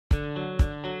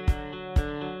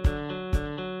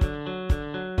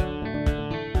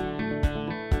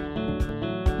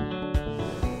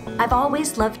I've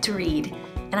always loved to read,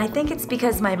 and I think it's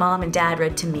because my mom and dad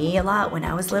read to me a lot when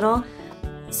I was little,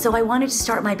 so I wanted to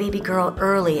start my baby girl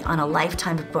early on a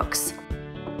lifetime of books.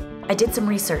 I did some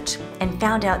research and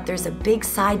found out there's a big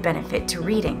side benefit to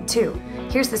reading, too.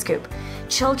 Here's the scoop.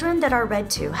 Children that are read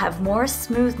to have more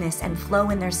smoothness and flow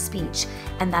in their speech,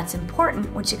 and that's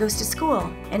important when she goes to school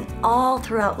and all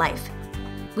throughout life.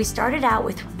 We started out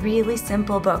with really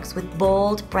simple books with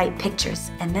bold, bright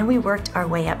pictures, and then we worked our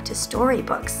way up to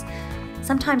storybooks.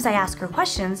 Sometimes I ask her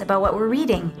questions about what we're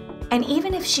reading. And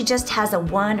even if she just has a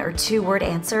 1 or 2 word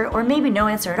answer, or maybe no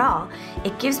answer at all,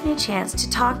 it gives me a chance to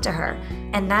talk to her,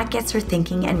 and that gets her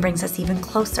thinking and brings us even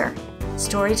closer.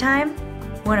 Story time?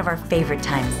 One of our favorite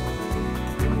times.